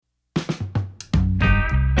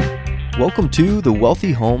Welcome to the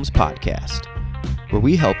Wealthy Homes Podcast, where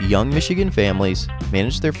we help young Michigan families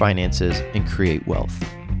manage their finances and create wealth.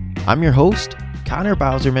 I'm your host, Connor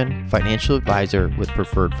Bowserman, financial advisor with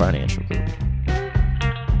Preferred Financial Group.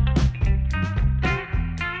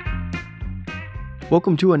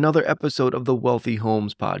 Welcome to another episode of the Wealthy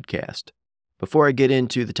Homes Podcast. Before I get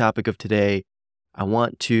into the topic of today, I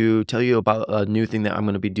want to tell you about a new thing that I'm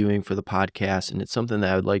going to be doing for the podcast, and it's something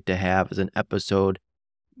that I would like to have as an episode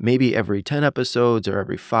maybe every 10 episodes or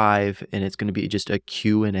every 5, and it's going to be just a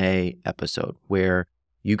Q&A episode where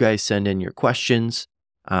you guys send in your questions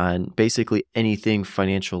on basically anything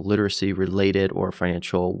financial literacy related or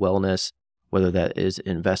financial wellness, whether that is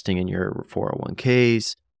investing in your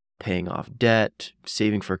 401ks, paying off debt,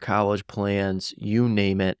 saving for college plans, you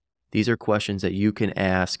name it. These are questions that you can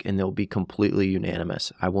ask and they'll be completely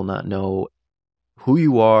unanimous. I will not know who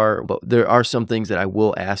you are, but there are some things that I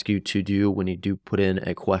will ask you to do when you do put in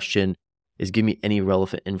a question is give me any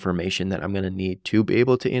relevant information that I'm going to need to be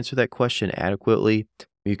able to answer that question adequately.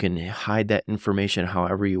 You can hide that information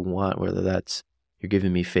however you want, whether that's you're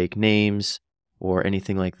giving me fake names or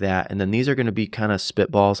anything like that. And then these are going to be kind of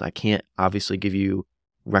spitballs. I can't obviously give you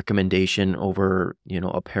recommendation over,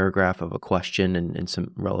 a paragraph of a question and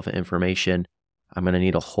some relevant information. I'm going to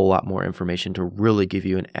need a whole lot more information to really give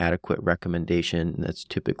you an adequate recommendation that's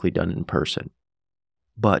typically done in person.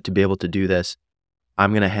 But to be able to do this,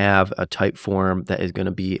 I'm going to have a type form that is going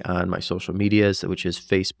to be on my social medias, which is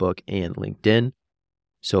Facebook and LinkedIn.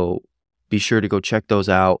 So be sure to go check those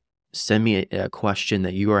out. Send me a question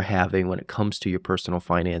that you are having when it comes to your personal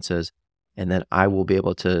finances, and then I will be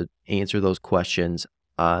able to answer those questions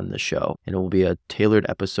on the show. And it will be a tailored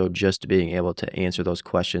episode just to being able to answer those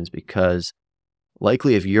questions, because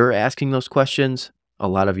likely if you're asking those questions, a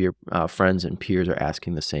lot of your friends and peers are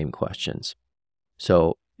asking the same questions.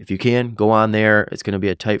 So if you can, go on there. It's going to be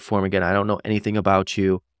a type form. Again, I don't know anything about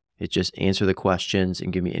you. It's just answer the questions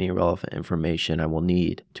and give me any relevant information I will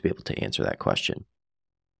need to be able to answer that question.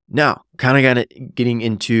 Now, kind of getting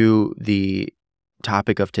into the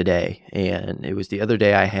topic of today. And it was the other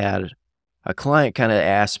day I had a client kind of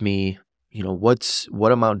ask me,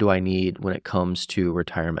 what amount do I need when it comes to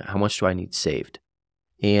retirement? How much do I need saved?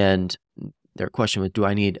 And their question was, do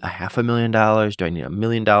I need $500,000? Do I need $1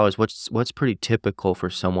 million? What's pretty typical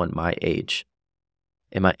for someone my age?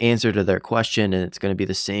 And my answer to their question, and it's going to be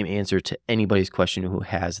the same answer to anybody's question who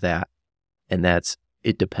has that, and that's,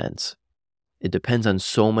 it depends. It depends on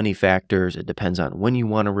so many factors. It depends on when you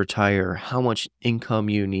want to retire, how much income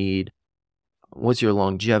you need, what's your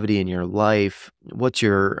longevity in your life, what's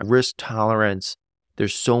your risk tolerance.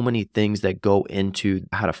 There's so many things that go into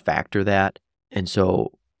how to factor that. And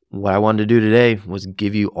so what I wanted to do today was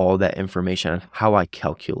give you all that information on how I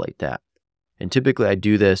calculate that. And typically I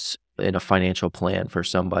do this in a financial plan for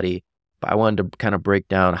somebody, but I wanted to kind of break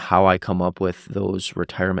down how I come up with those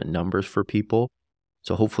retirement numbers for people.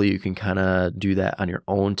 So hopefully you can kind of do that on your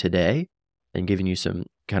own today and giving you some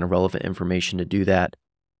kind of relevant information to do that.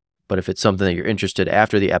 But if it's something that you're interested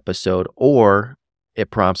after the episode, or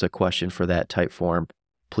it prompts a question for that type form,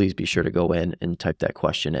 please be sure to go in and type that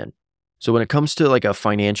question in. So when it comes to like a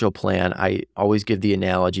financial plan, I always give the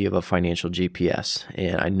analogy of a financial GPS.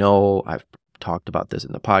 And I know I've talked about this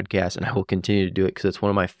in the podcast, and I will continue to do it because it's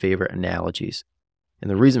one of my favorite analogies.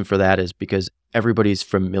 And the reason for that is because everybody's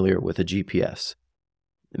familiar with a GPS.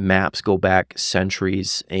 Maps go back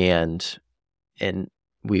centuries, and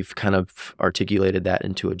we've kind of articulated that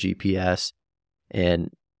into a GPS.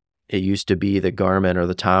 And it used to be the Garmin or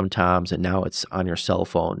the TomToms, and now it's on your cell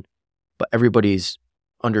phone. But everybody's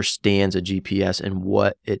understands a GPS and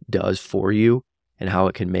what it does for you and how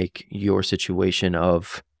it can make your situation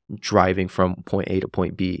of driving from point A to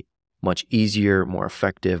point B much easier, more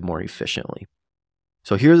effective, more efficiently.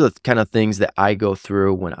 So here's the kind of things that I go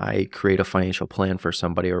through when I create a financial plan for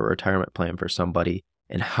somebody or a retirement plan for somebody,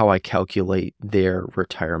 and how I calculate their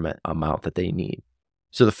retirement amount that they need.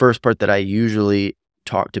 So the first part that I usually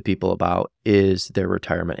talk to people about is their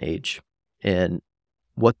retirement age. And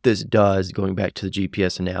what this does, going back to the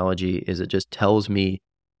GPS analogy, is it just tells me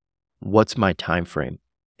what's my time frame.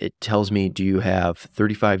 It tells me, do you have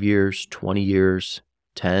 35 years, 20 years,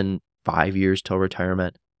 10, 5 years till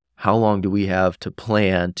retirement? How long do we have to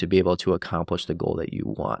plan to be able to accomplish the goal that you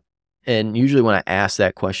want? And usually when I ask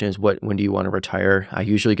that question is, when do you want to retire? I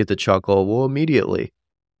usually get the chuckle, well, immediately.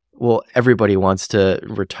 Well, everybody wants to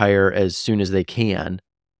retire as soon as they can.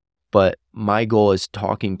 But my goal is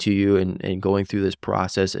talking to you and going through this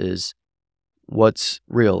process is what's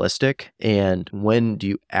realistic and when do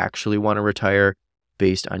you actually want to retire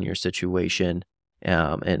based on your situation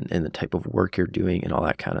and the type of work you're doing and all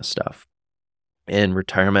that kind of stuff. And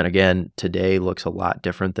retirement, again, today looks a lot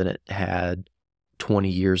different than it had 20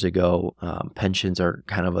 years ago. Pensions are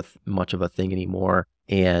kind of much of a thing anymore.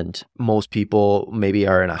 And most people maybe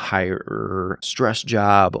are in a higher stress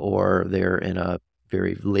job, or they're in a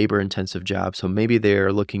very labor intensive job. So maybe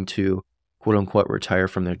they're looking to quote unquote retire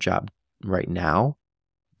from their job right now,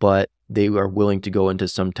 but they are willing to go into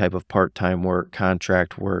some type of part-time work,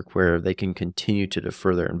 contract work, where they can continue to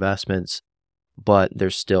defer their investments, but they're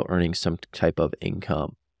still earning some type of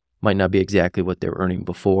income. Might not be exactly what they were earning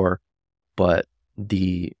before, but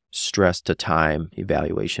the stress to time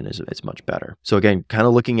evaluation is much better. So again, kind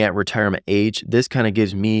of looking at retirement age, this kind of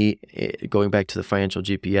gives me, going back to the financial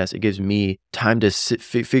GPS, it gives me time to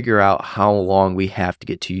figure out how long we have to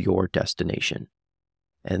get to your destination.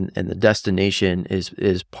 And the destination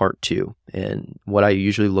is part 2. And what I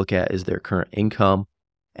usually look at is their current income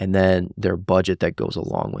and then their budget that goes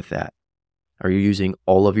along with that. Are you using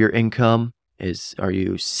all of your income? Are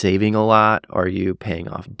you saving a lot? Are you paying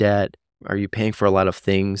off debt? Are you paying for a lot of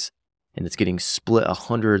things and it's getting split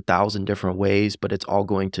 100,000 different ways, but it's all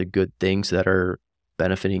going to good things that are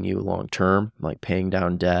benefiting you long term, like paying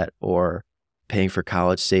down debt or paying for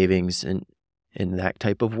college savings and that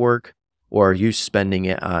type of work? Or are you spending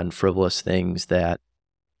it on frivolous things that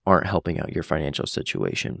aren't helping out your financial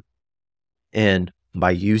situation? And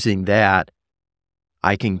by using that,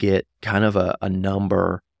 I can get kind of a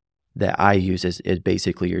number that I use as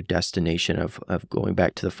basically your destination of going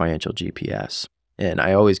back to the financial GPS. And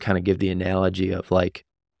I always kind of give the analogy of like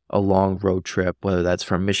a long road trip, whether that's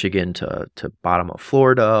from Michigan to bottom of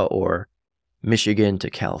Florida or Michigan to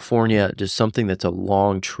California, just something that's a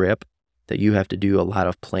long trip that you have to do a lot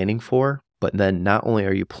of planning for. But then not only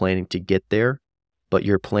are you planning to get there, but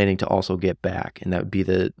you're planning to also get back. And that would be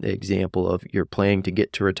the example of you're planning to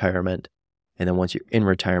get to retirement. And then once you're in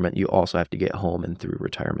retirement, you also have to get home and through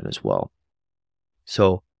retirement as well.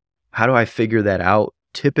 So how do I figure that out?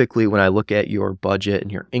 Typically, when I look at your budget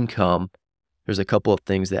and your income, there's a couple of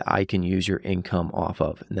things that I can use your income off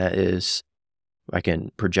of. And that is, I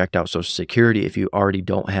can project out Social Security if you already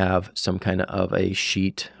don't have some kind of a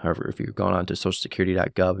sheet, or if you've gone on to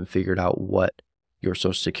socialsecurity.gov and figured out what your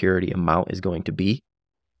Social Security amount is going to be.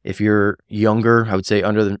 If you're younger, I would say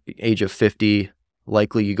under the age of 50,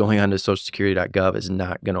 likely you going onto socialsecurity.gov is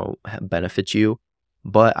not going to benefit you,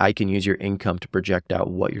 but I can use your income to project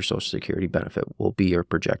out what your Social Security benefit will be or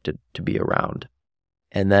projected to be around.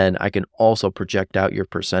 And then I can also project out your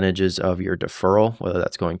percentages of your deferral, whether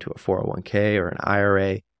that's going to a 401k or an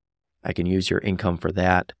IRA. I can use your income for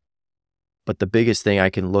that. But the biggest thing I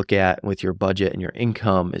can look at with your budget and your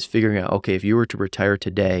income is figuring out, okay, if you were to retire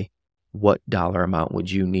today, what dollar amount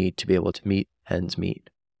would you need to be able to meet ends meet?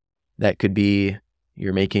 That could be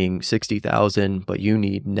you're making $60,000, but you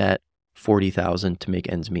need net $40,000 to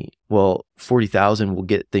make ends meet. Well, $40,000 will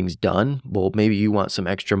get things done. Well, maybe you want some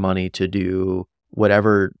extra money to do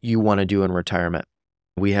whatever you want to do in retirement.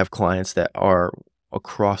 We have clients that are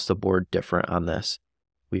across the board different on this.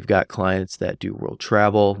 We've got clients that do world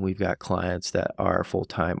travel. We've got clients that are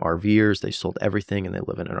full-time RVers. They sold everything and they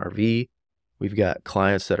live in an RV. We've got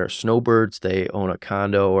clients that are snowbirds. They own a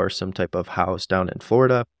condo or some type of house down in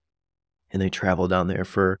Florida, and they travel down there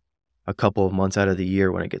for a couple of months out of the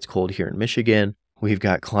year when it gets cold here in Michigan. We've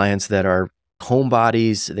got clients that are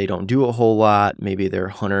homebodies. They don't do a whole lot. Maybe they're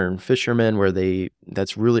hunter and fishermen where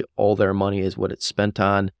that's really all their money is what it's spent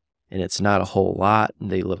on, and it's not a whole lot.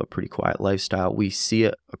 And they live a pretty quiet lifestyle. We see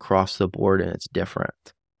it across the board and it's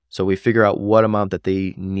different. So we figure out what amount that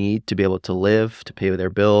they need to be able to live, to pay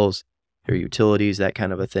their bills, their utilities, that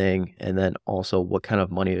kind of a thing. And then also what kind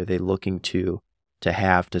of money are they looking to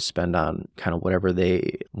have to spend on kind of whatever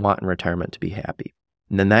they want in retirement to be happy.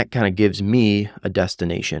 And then that kind of gives me a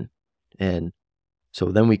destination. And so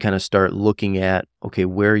then we kind of start looking at, okay,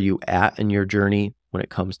 where are you at in your journey when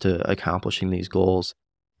it comes to accomplishing these goals?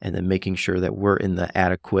 And then making sure that we're in the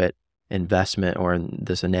adequate investment, or in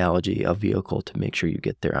this analogy, a vehicle to make sure you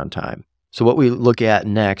get there on time. So what we look at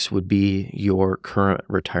next would be your current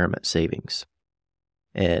retirement savings.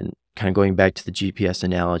 And kind of going back to the GPS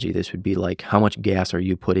analogy, this would be like, how much gas are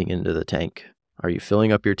you putting into the tank? Are you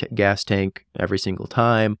filling up your gas tank every single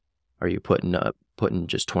time? Are you putting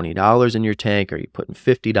just $20 in your tank? Are you putting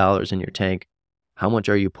 $50 in your tank? How much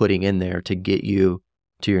are you putting in there to get you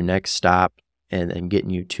to your next stop and then getting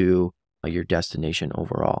you to your destination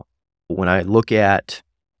overall? When I look at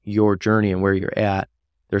your journey and where you're at,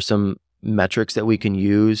 there's some metrics that we can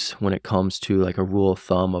use when it comes to like a rule of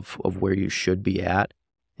thumb of where you should be at.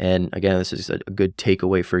 And again, this is a good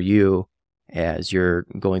takeaway for you as you're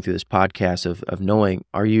going through this podcast of knowing,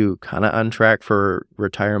 are you kind of on track for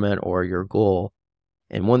retirement or your goal?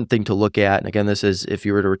 And one thing to look at, and again, this is if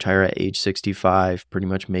you were to retire at age 65, pretty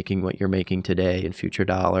much making what you're making today in future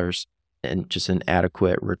dollars and just an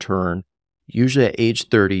adequate return. Usually at age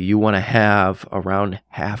 30, you want to have around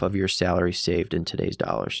half of your salary saved in today's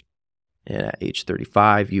dollars. And at age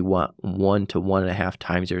 35, you want 1 to 1.5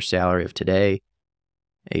 times your salary of today.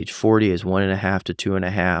 Age 40 is 1.5 to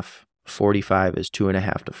 2.5. 45 is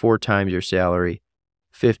 2.5 to 4 times your salary.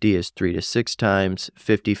 50 is 3 to 6 times.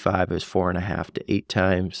 55 is 4.5 to 8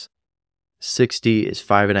 times. 60 is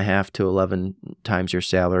 5.5 to 11 times your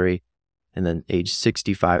salary. And then age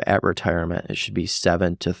 65 at retirement, it should be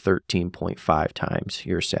 7 to 13.5 times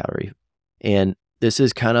your salary. And this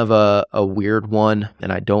is kind of a weird one,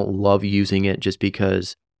 and I don't love using it just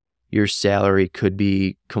because your salary could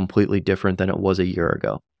be completely different than it was a year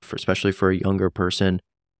ago. Especially for a younger person,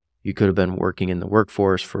 you could have been working in the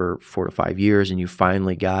workforce for 4 to 5 years, and you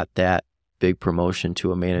finally got that big promotion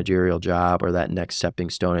to a managerial job or that next stepping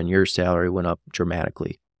stone, and your salary went up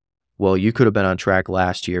dramatically. Well, you could have been on track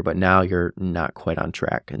last year, but now you're not quite on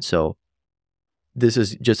track. And so this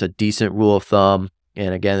is just a decent rule of thumb.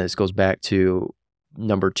 And again, this goes back to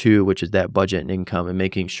number 2, which is that budget and income, and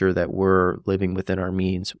making sure that we're living within our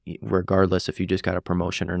means, regardless if you just got a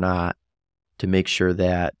promotion or not, to make sure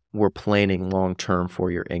that we're planning long-term for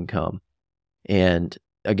your income. And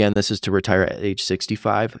again, this is to retire at age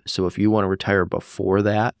 65. So if you want to retire before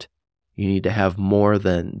that, you need to have more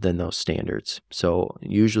than those standards. So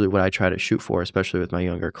usually what I try to shoot for, especially with my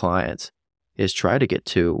younger clients, is try to get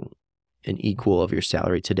to an equal of your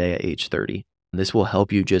salary today at age 30. This will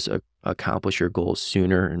help you just accomplish your goals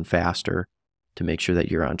sooner and faster to make sure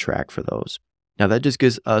that you're on track for those. Now, that just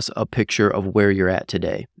gives us a picture of where you're at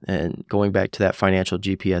today. And going back to that financial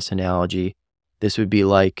GPS analogy, this would be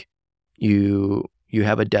like you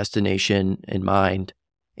have a destination in mind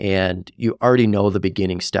and you already know the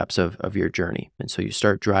beginning steps of your journey. And so you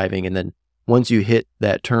start driving, and then once you hit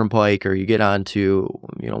that turnpike or you get onto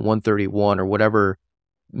 131 or whatever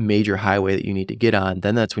major highway that you need to get on,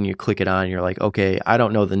 then that's when you click it on and you're like, okay, I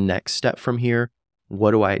don't know the next step from here.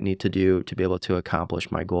 What do I need to do to be able to accomplish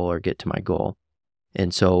my goal or get to my goal?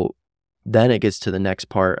 And so then it gets to the next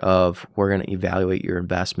part of we're going to evaluate your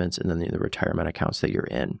investments and then the retirement accounts that you're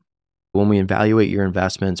in. When we evaluate your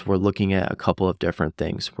investments, we're looking at a couple of different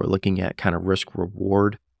things. We're looking at kind of risk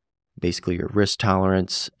reward, basically your risk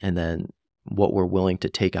tolerance, and then what we're willing to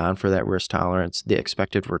take on for that risk tolerance, the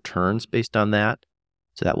expected returns based on that.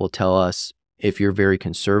 So that will tell us if you're very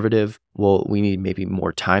conservative, well, we need maybe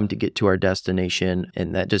more time to get to our destination.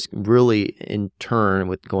 And that just really, in turn,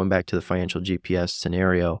 with going back to the financial GPS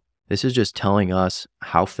scenario, this is just telling us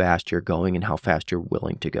how fast you're going and how fast you're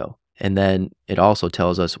willing to go. And then it also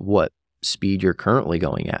tells us what speed you're currently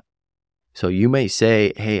going at. So you may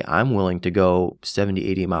say, hey, I'm willing to go 70,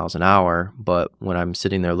 80 miles an hour, but when I'm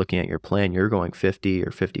sitting there looking at your plan, you're going 50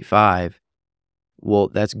 or 55. Well,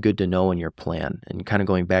 that's good to know in your plan. And kind of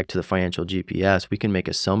going back to the financial GPS, we can make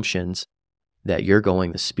assumptions that you're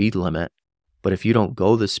going the speed limit, but if you don't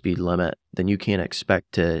go the speed limit, then you can't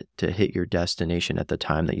expect to hit your destination at the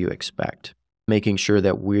time that you expect. Making sure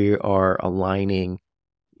that we are aligning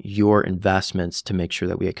your investments to make sure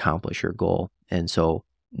that we accomplish your goal. And so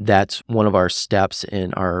that's one of our steps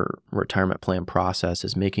in our retirement plan process,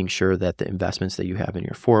 is making sure that the investments that you have in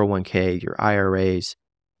your 401k, your IRAs,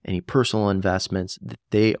 any personal investments, that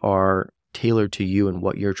they are tailored to you and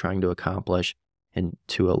what you're trying to accomplish and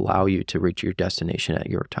to allow you to reach your destination at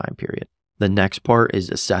your time period. The next part is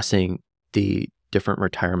assessing the different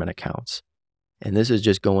retirement accounts. And this is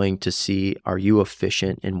just going to see, are you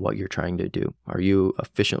efficient in what you're trying to do? Are you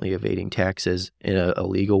efficiently evading taxes in a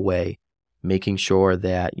legal way, making sure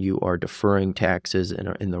that you are deferring taxes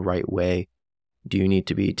in the right way? Do you need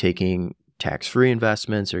to be taking tax-free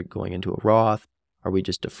investments or going into a Roth? Are we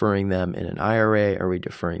just deferring them in an IRA? Are we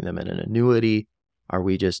deferring them in an annuity? Are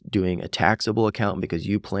we just doing a taxable account because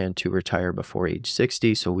you plan to retire before age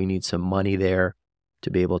 60, so we need some money there to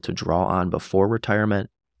be able to draw on before retirement?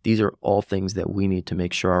 These are all things that we need to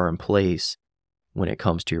make sure are in place when it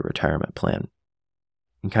comes to your retirement plan.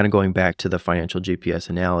 And kind of going back to the financial GPS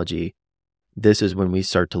analogy, this is when we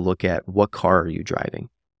start to look at, what car are you driving?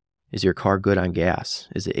 Is your car good on gas?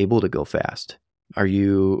 Is it able to go fast? Are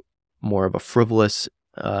you more of a frivolous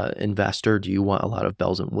investor? Do you want a lot of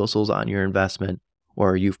bells and whistles on your investment?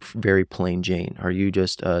 Or are you very plain Jane? Are you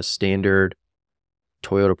just a standard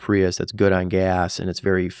Toyota Prius that's good on gas and it's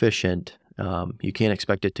very efficient? You can't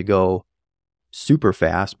expect it to go super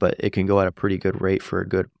fast, but it can go at a pretty good rate for a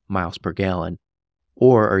good miles per gallon.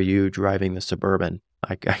 Or are you driving the Suburban?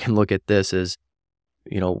 I can look at this as,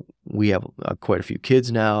 we have quite a few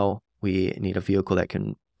kids now. We need a vehicle that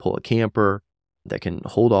can pull a camper. that can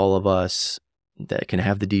hold all of us, that can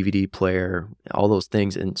have the DVD player, all those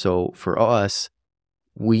things. And so for us,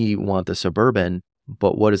 we want the Suburban,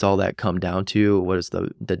 but what does all that come down to? What is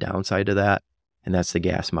the downside to that? And that's the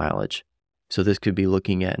gas mileage. So this could be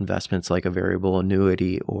looking at investments like a variable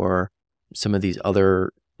annuity or some of these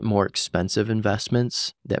other more expensive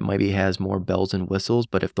investments that maybe has more bells and whistles.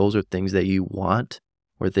 But if those are things that you want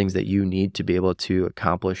or things that you need to be able to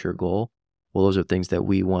accomplish your goal, well, those are things that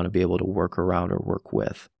we want to be able to work around or work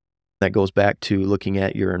with. That goes back to looking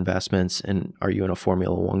at your investments and are you in a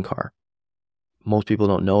Formula One car? Most people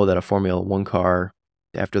don't know that a Formula One car,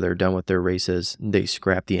 after they're done with their races, they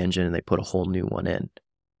scrap the engine and they put a whole new one in.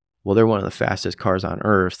 Well, they're one of the fastest cars on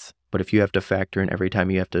earth, but if you have to factor in every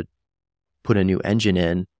time you have to put a new engine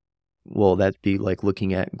in, well, that'd be like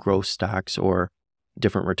looking at growth stocks or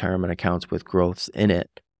different retirement accounts with growths in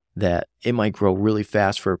it, that it might grow really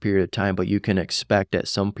fast for a period of time, but you can expect at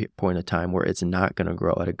some point in time where it's not going to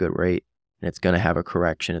grow at a good rate and it's going to have a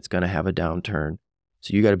correction, it's going to have a downturn.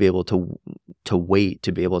 So you got to be able to wait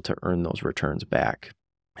to be able to earn those returns back.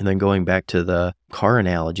 And then going back to the car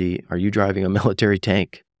analogy, are you driving a military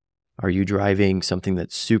tank? Are you driving something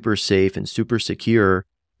that's super safe and super secure,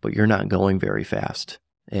 but you're not going very fast?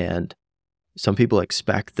 And some people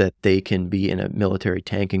expect that they can be in a military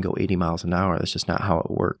tank and go 80 miles an hour. That's just not how it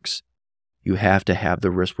works. You have to have the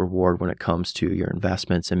risk reward when it comes to your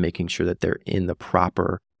investments and making sure that they're in the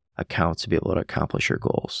proper accounts to be able to accomplish your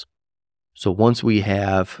goals. So once we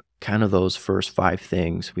have kind of those first 5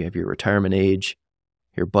 things, we have your retirement age,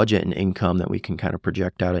 your budget and income that we can kind of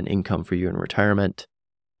project out an income for you in retirement.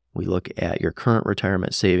 We look at your current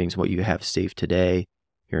retirement savings, what you have saved today,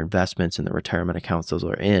 your investments and the retirement accounts those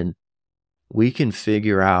are in. We can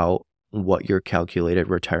figure out what your calculated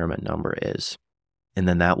retirement number is. And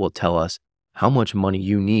then that will tell us how much money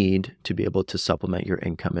you need to be able to supplement your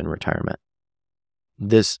income in retirement.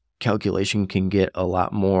 This calculation can get a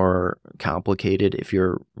lot more complicated if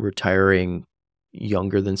you're retiring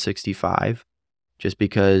younger than 65. Just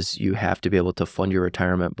because you have to be able to fund your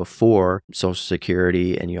retirement before Social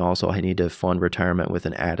Security, and you also need to fund retirement with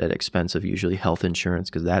an added expense of usually health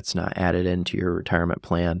insurance because that's not added into your retirement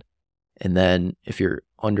plan. And then if you're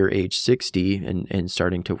under age 60 and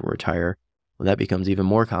starting to retire, well, that becomes even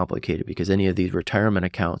more complicated because any of these retirement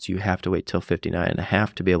accounts, you have to wait till 59 and a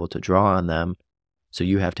half to be able to draw on them. So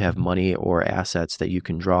you have to have money or assets that you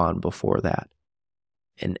can draw on before that.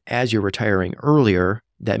 And as you're retiring earlier,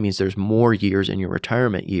 that means there's more years in your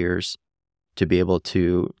retirement years to be able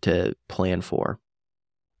to plan for.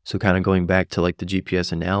 So kind of going back to like the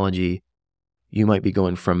GPS analogy, you might be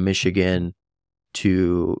going from Michigan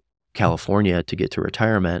to California to get to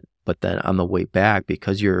retirement, but then on the way back,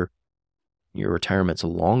 because your retirement's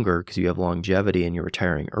longer because you have longevity and you're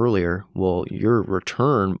retiring earlier, well, your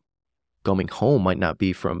return going home might not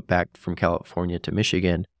be back from California to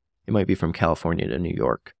Michigan. It might be from California to New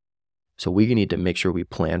York. So we need to make sure we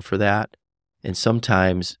plan for that. And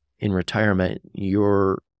sometimes in retirement,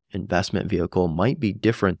 your investment vehicle might be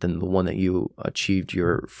different than the one that you achieved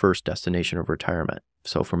your first destination of retirement.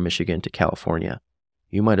 So from Michigan to California,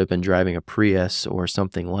 you might have been driving a Prius or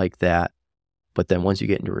something like that. But then once you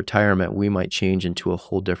get into retirement, we might change into a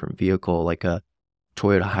whole different vehicle like a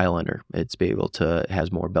Toyota Highlander. It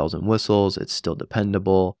has more bells and whistles. It's still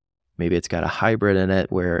dependable. Maybe it's got a hybrid in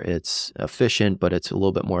it where it's efficient, but it's a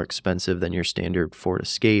little bit more expensive than your standard Ford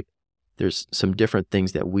Escape. There's some different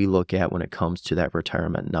things that we look at when it comes to that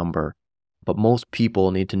retirement number. But most people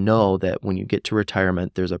need to know that when you get to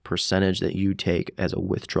retirement, there's a percentage that you take as a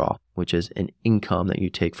withdrawal, which is an income that you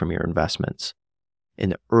take from your investments.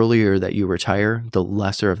 And the earlier that you retire, the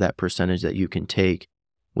lesser of that percentage that you can take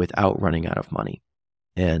without running out of money.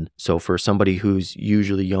 And so for somebody who's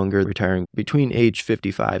usually younger, retiring between age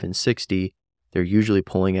 55 and 60, they're usually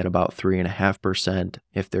pulling at about 3.5%.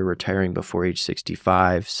 If they're retiring before age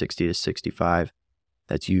 65, 60 to 65,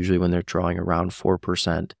 that's usually when they're drawing around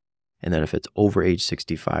 4%. And then if it's over age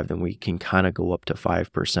 65, then we can kind of go up to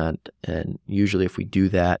 5%. And usually if we do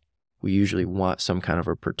that, we usually want some kind of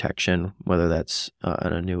a protection, whether that's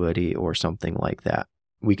an annuity or something like that.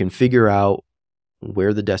 We can figure out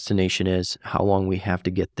where the destination is, how long we have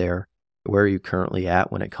to get there, where are you currently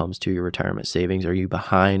at when it comes to your retirement savings? Are you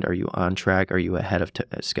behind? Are you on track? Are you ahead of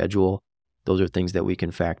schedule? Those are things that we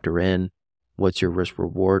can factor in. What's your risk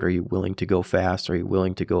reward? Are you willing to go fast? Are you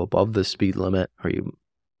willing to go above the speed limit? Are you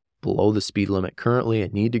below the speed limit currently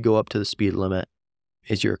and need to go up to the speed limit?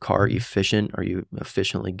 Is your car efficient? Are you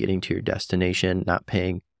efficiently getting to your destination, not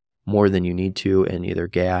paying more than you need to in either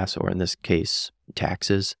gas or in this case,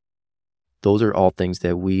 taxes? those are all things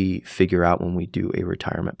that we figure out when we do a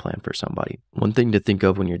retirement plan for somebody. One thing to think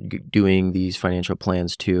of when you're doing these financial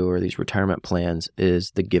plans too, or these retirement plans,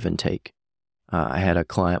 is the give and take. I had a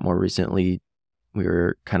client more recently, we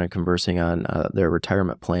were kind of conversing on their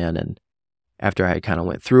retirement plan, and after I kind of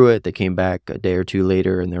went through it, they came back a day or two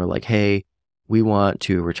later and they were like, hey, we want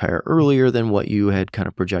to retire earlier than what you had kind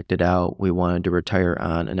of projected out. We wanted to retire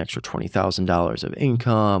on an extra $20,000 of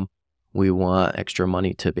income. We want extra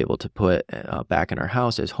money to be able to put back in our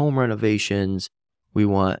house as home renovations. We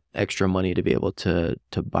want extra money to be able to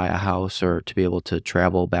buy a house or to be able to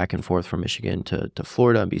travel back and forth from Michigan to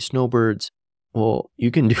Florida and be snowbirds. Well,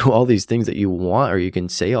 you can do all these things that you want, or you can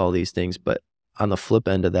say all these things, but on the flip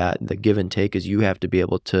end of that, the give and take is you have to be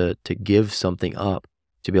able to give something up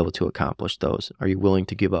to be able to accomplish those. Are you willing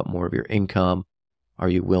to give up more of your income? Are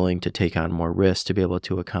you willing to take on more risks to be able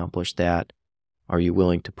to accomplish that? Are you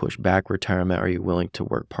willing to push back retirement? Are you willing to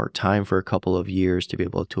work part-time for a couple of years to be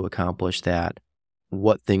able to accomplish that?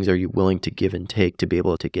 What things are you willing to give and take to be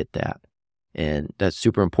able to get that? And that's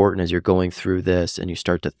super important as you're going through this and you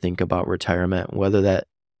start to think about retirement, whether that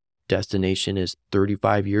destination is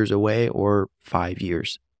 35 years away or 5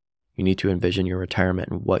 years. You need to envision your retirement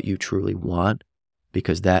and what you truly want,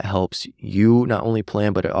 because that helps you not only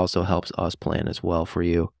plan, but it also helps us plan as well for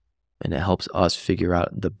you. And it helps us figure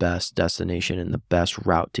out the best destination and the best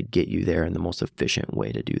route to get you there and the most efficient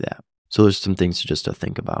way to do that. So there's some things just to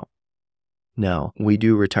think about. Now, we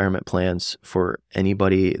do retirement plans for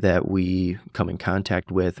anybody that we come in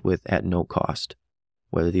contact with at no cost.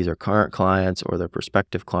 Whether these are current clients or they're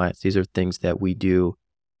prospective clients, these are things that we do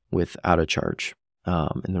without a charge.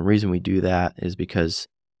 And the reason we do that is because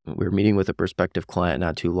we were meeting with a prospective client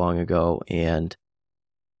not too long ago, and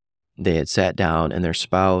they had sat down and their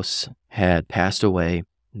spouse had passed away.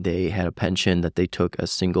 They had a pension that they took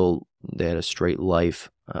they had a straight life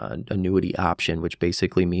annuity option, which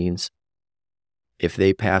basically means if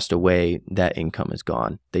they passed away, that income is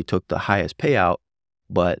gone. They took the highest payout,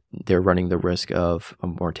 but they're running the risk of a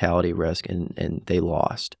mortality risk, and they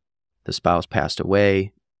lost. The spouse passed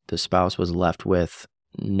away. The spouse was left with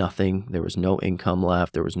nothing. There was no income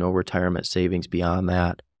left. There was no retirement savings beyond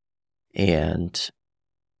that. And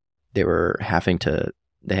they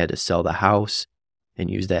had to sell the house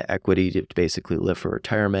and use that equity to basically live for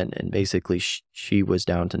retirement. And basically she was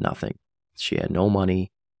down to nothing. She had no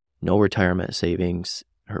money, no retirement savings.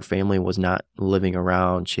 Her family was not living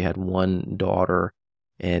around. She had one daughter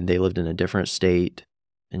and they lived in a different state,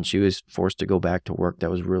 and she was forced to go back to work.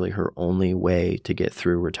 That was really her only way to get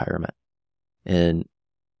through retirement. And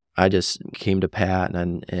I just came to Pat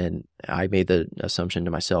and I made the assumption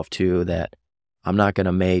to myself too that I'm not going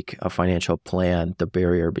to make a financial plan the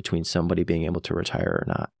barrier between somebody being able to retire or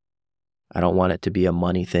not. I don't want it to be a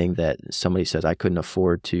money thing that somebody says I couldn't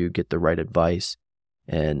afford to get the right advice.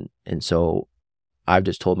 And so I've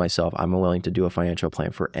just told myself I'm willing to do a financial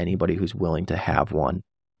plan for anybody who's willing to have one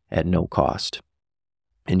at no cost.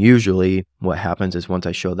 And usually what happens is once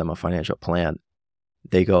I show them a financial plan,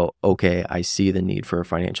 they go, okay, I see the need for a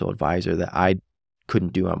financial advisor that I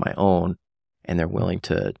couldn't do on my own. And they're willing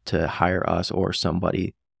to hire us or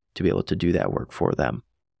somebody to be able to do that work for them.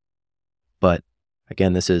 But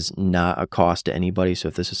again, this is not a cost to anybody. So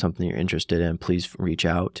if this is something you're interested in, please reach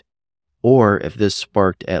out. Or if this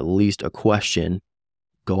sparked at least a question,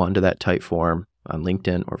 go onto that type form on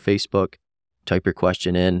LinkedIn or Facebook, type your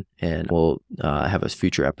question in, and we'll have a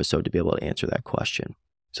future episode to be able to answer that question.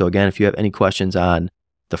 So again, if you have any questions on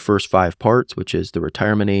the first 5 parts, which is the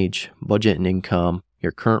retirement age, budget and income,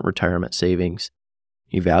 your current retirement savings,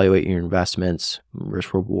 evaluate your investments,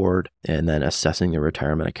 risk reward, and then assessing the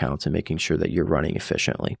retirement accounts and making sure that you're running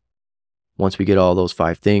efficiently. Once we get all those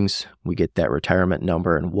 5 things, we get that retirement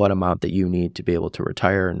number and what amount that you need to be able to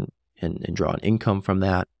retire and draw an income from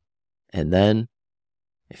that. And then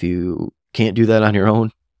if you can't do that on your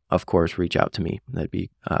own, of course, reach out to me. That'd be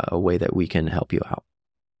a way that we can help you out.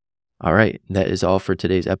 All right, that is all for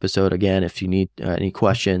today's episode. Again, if you need any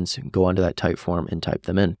questions, go onto that type form and type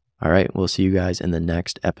them in. All right, we'll see you guys in the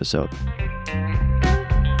next episode.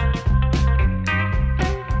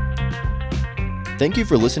 Thank you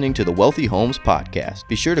for listening to the Wealthy Homes Podcast.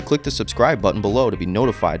 Be sure to click the subscribe button below to be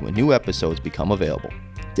notified when new episodes become available.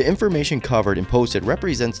 The information covered and posted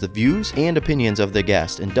represents the views and opinions of the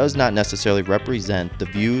guest and does not necessarily represent the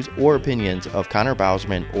views or opinions of Connor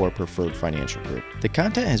Bauserman or Preferred Financial Group. The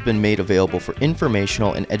content has been made available for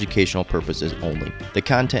informational and educational purposes only. The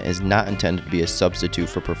content is not intended to be a substitute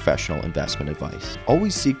for professional investment advice.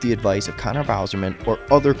 Always seek the advice of Connor Bauserman or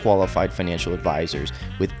other qualified financial advisors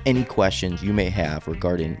with any questions you may have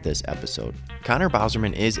regarding this episode. Connor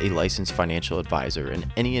Bauserman is a licensed financial advisor, and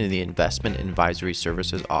any of the investment and advisory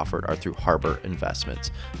services offered are through Harbor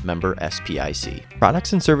Investments, member SPIC.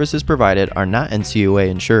 Products and services provided are not NCUA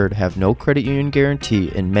insured, have no credit union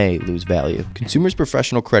guarantee, and may lose value. Consumers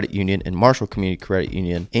Professional Credit Union and Marshall Community Credit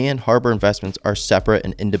Union and Harbor Investments are separate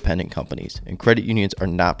and independent companies, and credit unions are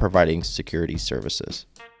not providing securities services.